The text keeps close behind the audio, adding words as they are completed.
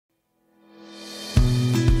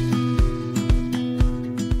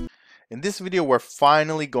In this video, we're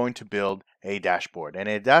finally going to build a dashboard. And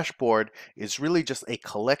a dashboard is really just a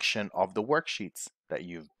collection of the worksheets that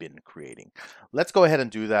you've been creating. Let's go ahead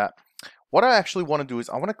and do that. What I actually want to do is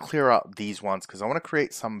I want to clear out these ones because I want to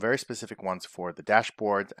create some very specific ones for the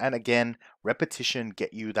dashboards. And again, repetition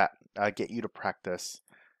get you to practice.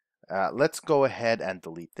 Let's go ahead and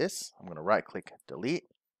delete this. I'm going to right click delete.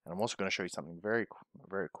 And I'm also going to show you something very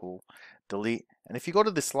cool. Delete. And if you go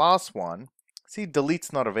to this last one, see,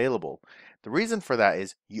 delete's not available. The reason for that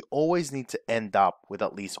is you always need to end up with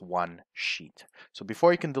at least one sheet. So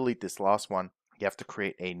before you can delete this last one, you have to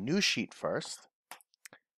create a new sheet first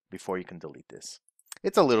before you can delete this.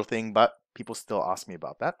 It's a little thing, but people still ask me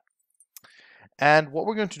about that. And what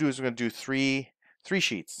we're going to do is we're going to do three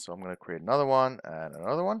sheets. So I'm going to create another one and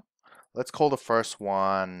another one. Let's call the first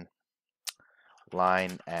one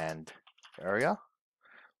line and area.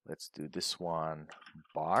 Let's do this one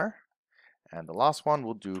bar. And the last one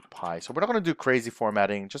we'll do pie. So we're not going to do crazy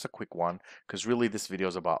formatting, just a quick one, because really this video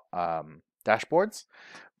is about dashboards.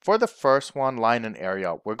 For the first one, line and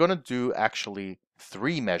area, we're going to do actually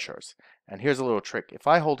 3 measures. And here's a little trick. If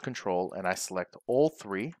I hold Control and I select all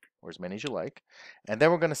 3, or as many as you like, and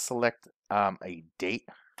then we're going to select a date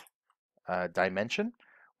dimension,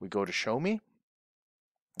 we go to Show Me,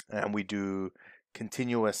 and we do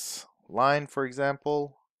continuous line, for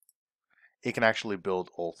example. It can actually build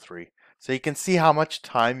all 3. So you can see how much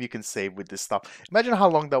time you can save with this stuff. Imagine how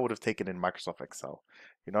long that would have taken in Microsoft Excel.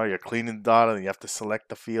 You know, you're cleaning the data and you have to select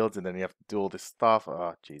the fields and then you have to do all this stuff.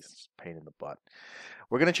 Oh, geez, it's a pain in the butt.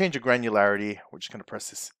 We're going to change the granularity. We're just going to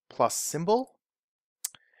press this plus symbol.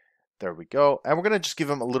 There we go. And we're going to just give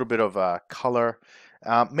them a little bit of color.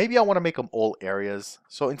 Maybe I want to make them all areas.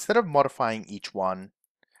 So instead of modifying each one,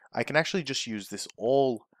 I can actually just use this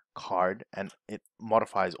all card and it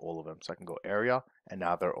modifies all of them. So I can go area and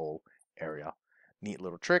now they're all area. Neat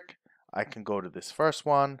little trick. I can go to this first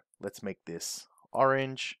one. Let's make this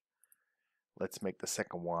orange. Let's make the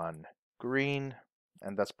second one green.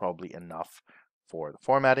 And that's probably enough for the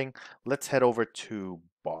formatting. Let's head over to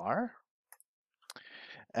bar.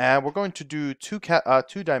 And we're going to do two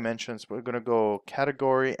dimensions. We're going to go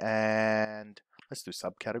category and let's do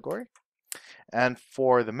subcategory. And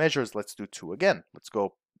for the measures, let's do 2 again. Let's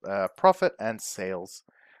go profit and sales.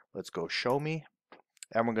 Let's go Show Me.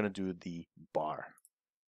 And we're going to do the bar.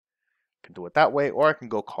 I can do it that way, or I can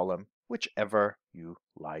go column, whichever you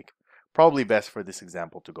like. Probably best for this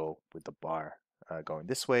example to go with the bar going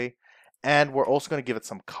this way. And we're also going to give it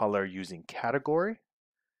some color using category.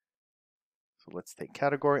 So let's take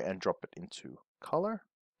category and drop it into color.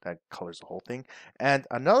 That colors the whole thing. And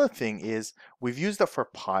another thing is we've used it for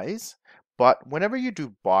pies, but whenever you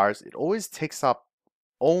do bars, it always takes up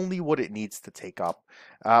only what it needs to take up,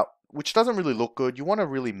 which doesn't really look good. You want to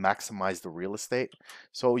really maximize the real estate.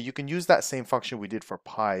 So you can use that same function we did for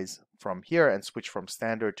pies from here and switch from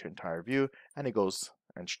standard to entire view, and it goes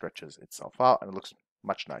and stretches itself out and it looks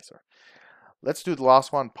much nicer. Let's do the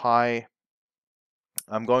last one, pie.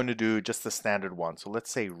 I'm going to do just the standard one. So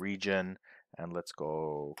let's say region and let's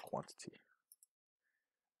go quantity.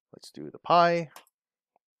 Let's do the pie.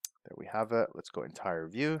 There we have it. Let's go entire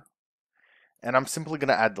view. And I'm simply going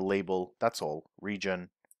to add the label. That's all. Region.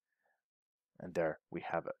 And there we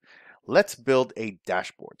have it. Let's build a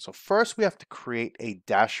dashboard. So first we have to create a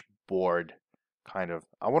dashboard kind of,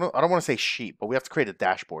 I don't want to say sheet, but we have to create a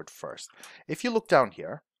dashboard first. If you look down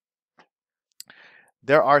here,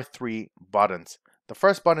 there are 3 buttons. The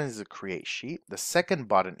first button is a create sheet. The second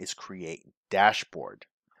button is create dashboard.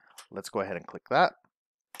 Let's go ahead and click that.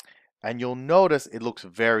 And you'll notice it looks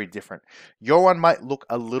very different. Your one might look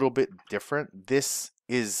a little bit different. This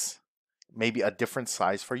is maybe a different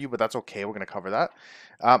size for you, but that's okay. We're going to cover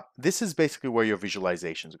that. This is basically where your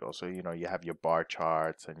visualizations go. So, you know, you have your bar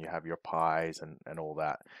charts and you have your pies and all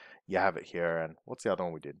that. You have it here. And what's the other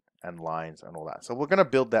one we did? And lines and all that. So we're going to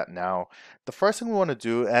build that now. The first thing we want to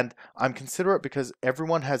do, and I'm considerate because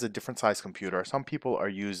everyone has a different size computer. Some people are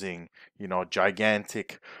using, you know,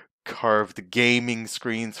 gigantic curved gaming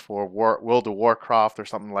screens for World of Warcraft or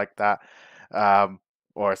something like that,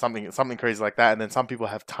 or something crazy like that. And then some people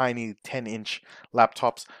have tiny 10-inch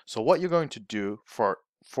laptops. So what you're going to do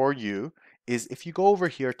for you is if you go over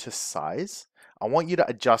here to size, I want you to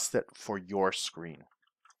adjust it for your screen.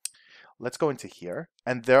 Let's go into here,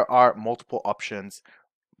 and there are multiple options.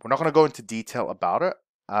 We're not going to go into detail about it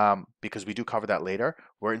because we do cover that later.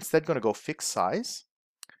 We're instead going to go fix size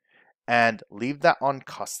and leave that on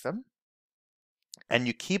custom. And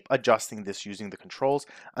you keep adjusting this using the controls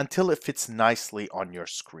until it fits nicely on your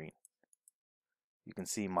screen. You can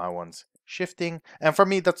see my one's shifting, and for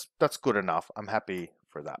me that's good enough. I'm happy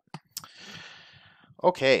for that.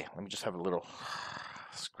 Okay, let me just have a little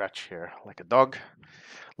scratch here like a dog.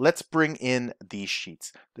 Let's bring in these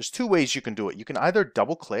sheets. There's two ways you can do it. You can either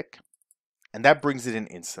double click and that brings it in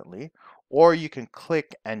instantly, or you can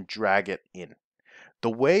click and drag it in. The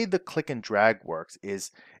way the click and drag works is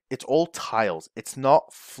it's all tiles. It's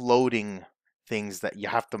not floating things that you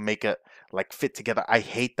have to make it like fit together. I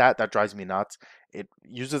hate that. That drives me nuts. It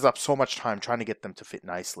uses up so much time trying to get them to fit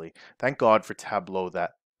nicely. Thank God for Tableau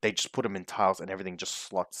that they just put them in tiles and everything just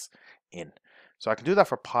slots in. So I can do that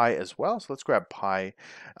for pie as well. So let's grab pie.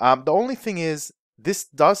 The only thing is this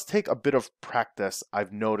does take a bit of practice,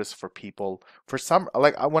 I've noticed, for people. For some,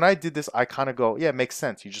 like when I did this, I kind of go, yeah, it makes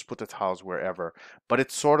sense. You just put the tiles wherever. But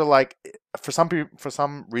it's sort of like, for some people, for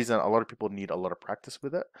some reason, a lot of people need a lot of practice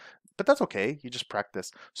with it. But that's okay. You just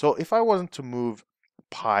practice. So if I wasn't to move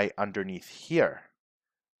pie underneath here,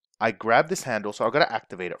 I grab this handle. So I've got to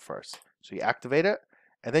activate it first. So you activate it,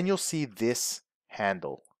 and then you'll see this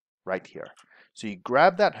handle right here. So you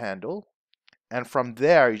grab that handle, and from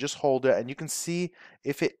there you just hold it, and you can see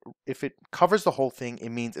if it covers the whole thing, it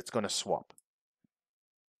means it's going to swap.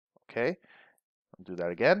 Okay, I'll do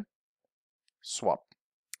that again. Swap.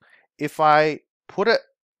 If I put it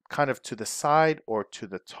kind of to the side or to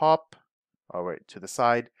the top, all right, to the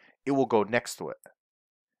side, it will go next to it,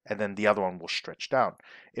 and then the other one will stretch down.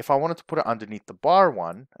 If I wanted to put it underneath the bar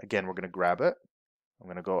one, again, we're going to grab it. I'm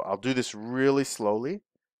going to go, I'll do this really slowly,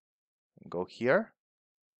 and go here.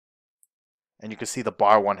 And you can see the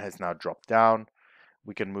bar one has now dropped down.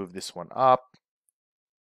 We can move this one up.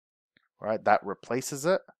 All right, that replaces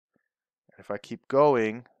it. If I keep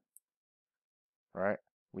going, right,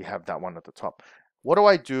 we have that one at the top. What do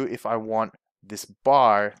I do if I want this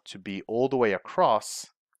bar to be all the way across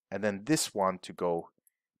and then this one to go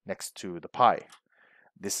next to the pie?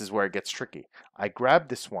 This is where it gets tricky. I grab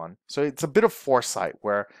this one. So it's a bit of foresight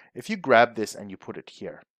where if you grab this and you put it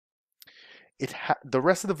here, the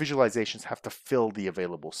rest of the visualizations have to fill the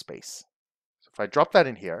available space. So if I drop that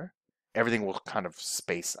in here, everything will kind of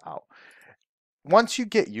space out. Once you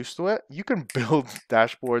get used to it, you can build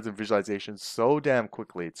dashboards and visualizations so damn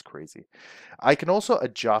quickly, it's crazy. I can also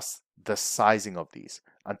adjust the sizing of these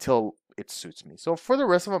until it suits me. So for the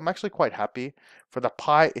rest of them, I'm actually quite happy. For the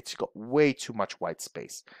pie, it's got way too much white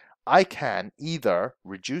space. I can either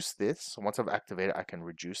reduce this, so once I've activated, I can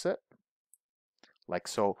reduce it, like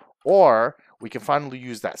so, or we can finally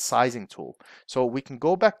use that sizing tool. So we can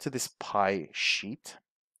go back to this pie sheet,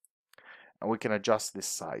 and we can adjust this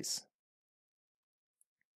size.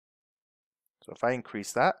 So if I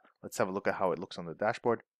increase that, let's have a look at how it looks on the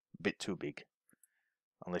dashboard. A bit too big,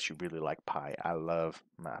 unless you really like pie. I love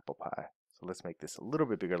my apple pie. So let's make this a little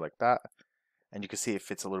bit bigger like that. And you can see it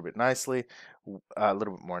fits a little bit nicely, a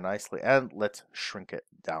little bit more nicely. And let's shrink it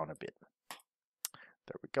down a bit.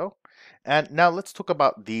 There we go. And now let's talk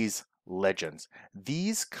about these legends.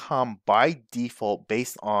 These come by default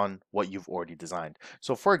based on what you've already designed.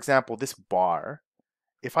 So for example, this bar,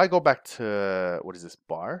 if I go back to, what is this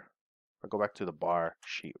bar? If I go back to the bar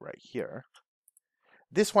sheet right here,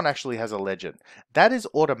 this one actually has a legend. That is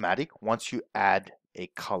automatic once you add a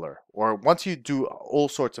color, or once you do all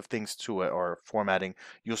sorts of things to it or formatting,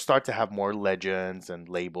 you'll start to have more legends and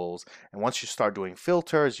labels. And once you start doing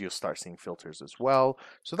filters, you'll start seeing filters as well.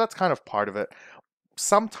 So that's kind of part of it.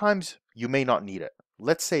 Sometimes you may not need it.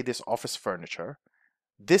 Let's say this office furniture,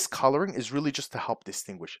 this coloring is really just to help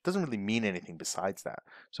distinguish. It doesn't really mean anything besides that.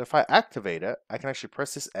 So if I activate it, I can actually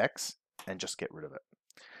press this X and just get rid of it.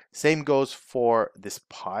 Same goes for this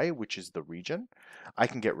pie, which is the region. I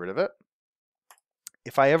can get rid of it.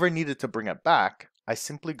 If I ever needed to bring it back, I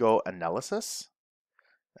simply go analysis.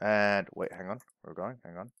 And wait, hang on, we're going,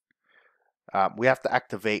 hang on. We have to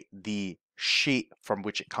activate the sheet from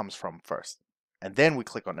which it comes from first. And then we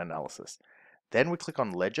click on analysis. Then we click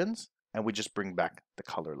on legends, and we just bring back the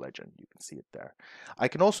color legend. You can see it there. I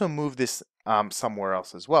can also move this somewhere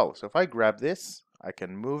else as well. So if I grab this, I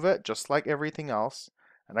can move it just like everything else,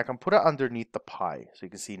 and I can put it underneath the pie. So you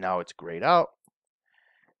can see now it's grayed out.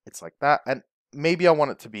 It's like that. And maybe I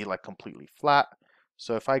want it to be like completely flat.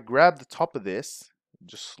 So if I grab the top of this,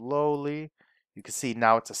 just slowly, you can see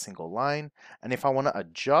now it's a single line. And if I want to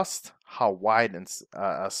adjust how wide and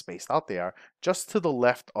spaced out they are, just to the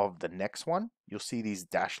left of the next one, you'll see these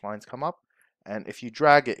dashed lines come up. And if you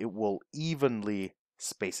drag it, it will evenly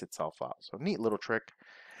space itself out. So neat little trick.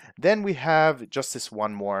 Then we have just this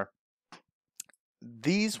one more.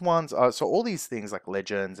 These ones are, so all these things like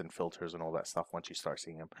legends and filters and all that stuff, once you start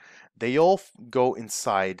seeing them, they all go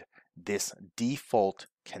inside this default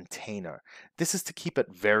container. This is to keep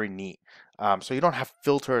it very neat. So you don't have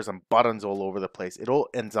filters and buttons all over the place. It all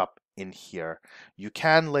ends up in here. You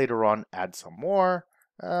can later on add some more,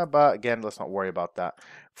 But again, let's not worry about that.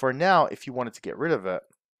 For now, if you wanted to get rid of it,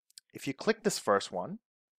 if you click this first one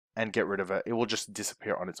and get rid of it, it will just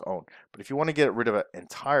disappear on its own. But if you want to get rid of it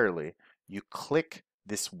entirely, you click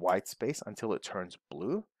this white space until it turns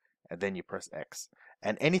blue, and then you press X.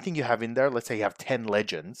 And anything you have in there, let's say you have 10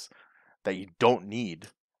 legends that you don't need,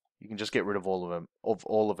 you can just get rid of all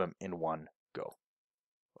of them in one go.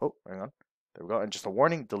 Oh, hang on. There we go. And just a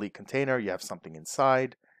warning, delete container. You have something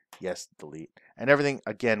inside. Yes, delete. And everything,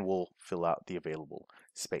 again, will fill out the available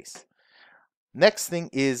space. Next thing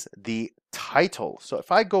is the title. So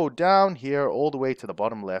if I go down here all the way to the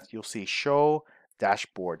bottom left, you'll see show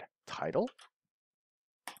dashboard title.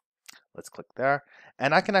 Let's click there.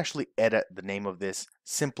 And I can actually edit the name of this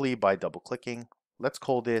simply by double clicking. Let's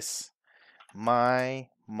call this my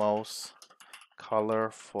most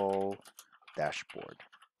colorful dashboard.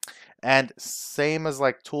 And same as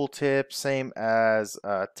like tooltips, same as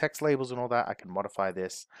text labels and all that, I can modify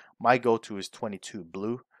this. My go-to is 22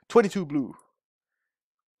 blue. 22 blue.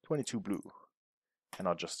 22 blue. And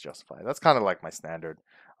I'll just justify. That's kind of like my standard.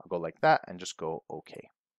 I'll go like that and just go OK.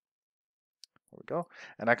 There we go.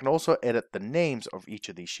 And I can also edit the names of each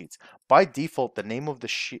of these sheets. By default, the name of the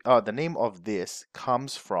sheet, the name of this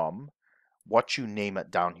comes from what you name it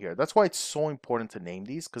down here. That's why it's so important to name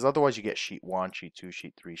these, because otherwise you get sheet 1, sheet 2,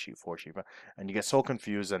 sheet 3, sheet 4, sheet 5, and you get so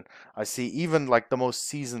confused. And I see even like the most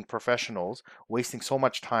seasoned professionals wasting so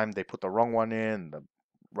much time. They put the wrong one in, the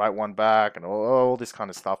right one back, and all this kind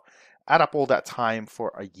of stuff. Add up all that time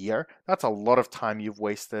for a year. That's a lot of time you've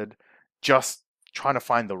wasted just trying to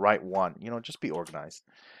find the right one. You know, just be organized.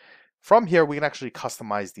 From here, we can actually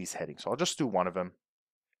customize these headings. So I'll just do one of them.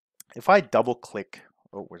 If I double click,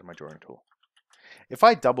 oh, where's my drawing tool? If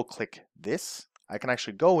I double click this, I can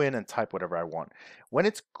actually go in and type whatever I want. When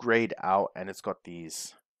it's grayed out and it's got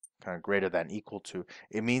these kind of greater than equal to,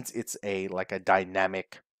 it means it's like a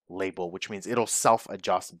dynamic label, which means it'll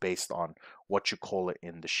self-adjust based on what you call it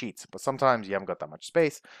in the sheets. But sometimes you haven't got that much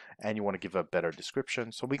space and you want to give a better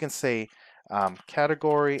description. So we can say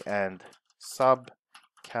category and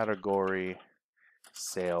subcategory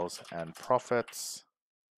sales and profits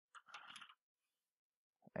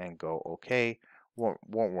and go OK.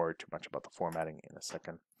 Won't worry too much about the formatting in a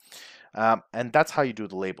second. And that's how you do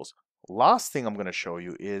the labels. Last thing I'm going to show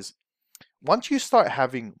you is once you start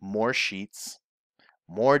having more sheets,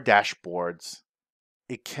 more dashboards,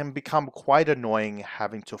 it can become quite annoying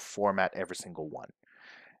having to format every single one.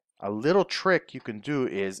 A little trick you can do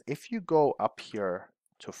is if you go up here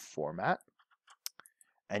to format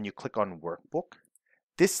and you click on workbook,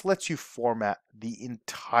 this lets you format the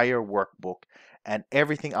entire workbook and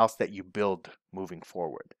everything else that you build moving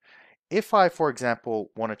forward. If I, for example,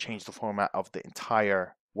 want to change the format of the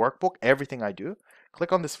entire workbook, everything I do,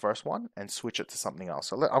 click on this first one and switch it to something else.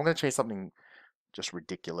 So I'm going to change something just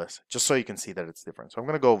ridiculous, just so you can see that it's different. So I'm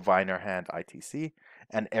going to go Viner Hand ITC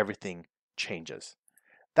and everything changes.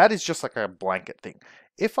 That is just like a blanket thing.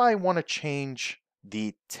 If I want to change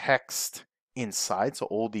the text inside, so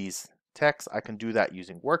all these text, I can do that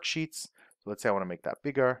using worksheets. So let's say I want to make that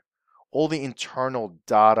bigger. All the internal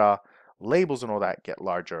data, labels and all that get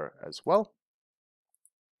larger as well.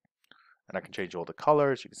 And I can change all the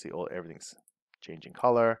colors. You can see everything's changing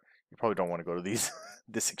color. You probably don't want to go to these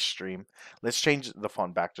this extreme. Let's change the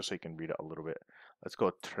font back just so you can read it a little bit. Let's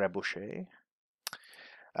go Trebuchet.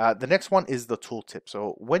 The next one is the tooltip.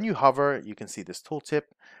 So when you hover, you can see this tooltip.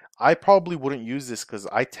 I probably wouldn't use this because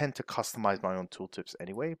I tend to customize my own tooltips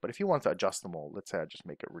anyway. But if you want to adjust them all, let's say I just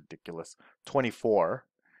make it ridiculous. 24,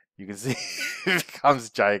 you can see it becomes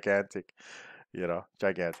gigantic. You know,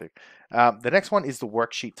 gigantic. The next one is the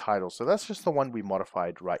worksheet title. So that's just the one we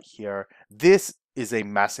modified right here. This is a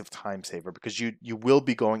massive time saver because you will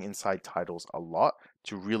be going inside titles a lot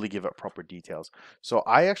to really give it proper details. So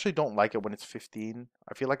I actually don't like it when it's 15.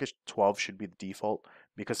 I feel like 12 should be the default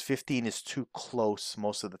because 15 is too close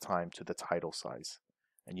most of the time to the title size.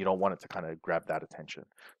 And you don't want it to kind of grab that attention.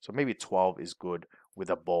 So maybe 12 is good with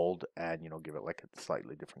a bold and, you know, give it like a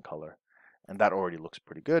slightly different color. And that already looks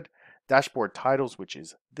pretty good. Dashboard titles, which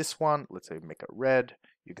is this one. Let's say make it red.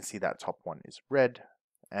 You can see that top one is red.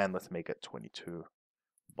 And let's make it 22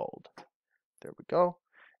 bold. There we go.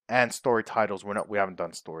 And story titles, we haven't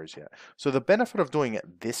done stories yet. So the benefit of doing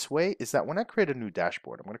it this way is that when I create a new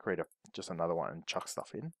dashboard, I'm going to create just another one and chuck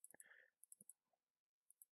stuff in.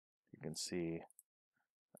 You can see,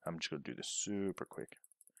 I'm just going to do this super quick.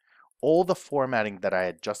 All the formatting that I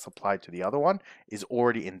had just applied to the other one is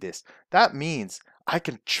already in this. That means I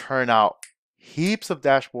can churn out heaps of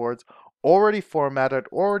dashboards already formatted,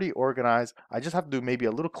 already organized. I just have to do maybe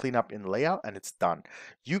a little cleanup in layout and it's done.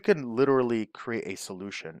 You can literally create a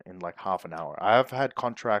solution in like half an hour. I've had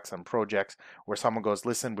contracts and projects where someone goes,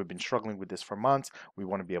 listen, we've been struggling with this for months. We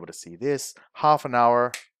want to be able to see this. Half an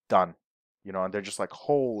hour, done. And they're just like,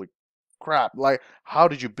 holy crap, like how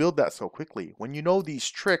did you build that so quickly? When you know these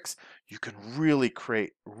tricks, you can really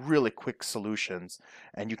create really quick solutions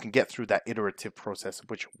and you can get through that iterative process,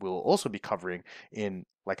 which we'll also be covering in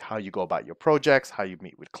like how you go about your projects, how you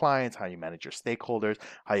meet with clients, how you manage your stakeholders,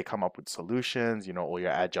 how you come up with solutions, all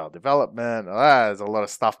your agile development. There's a lot of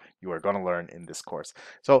stuff you are going to learn in this course.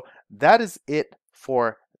 So that is it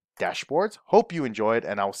for dashboards. Hope you enjoyed,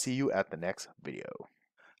 and I'll see you at the next video.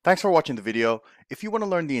 Thanks for watching the video. If you want to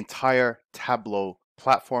learn the entire Tableau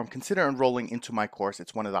platform, consider enrolling into my course.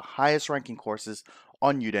 It's one of the highest ranking courses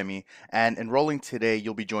on Udemy, and enrolling today,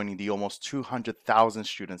 you'll be joining the almost 200,000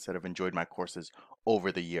 students that have enjoyed my courses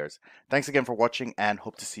over the years. Thanks again for watching, and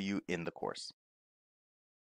hope to see you in the course.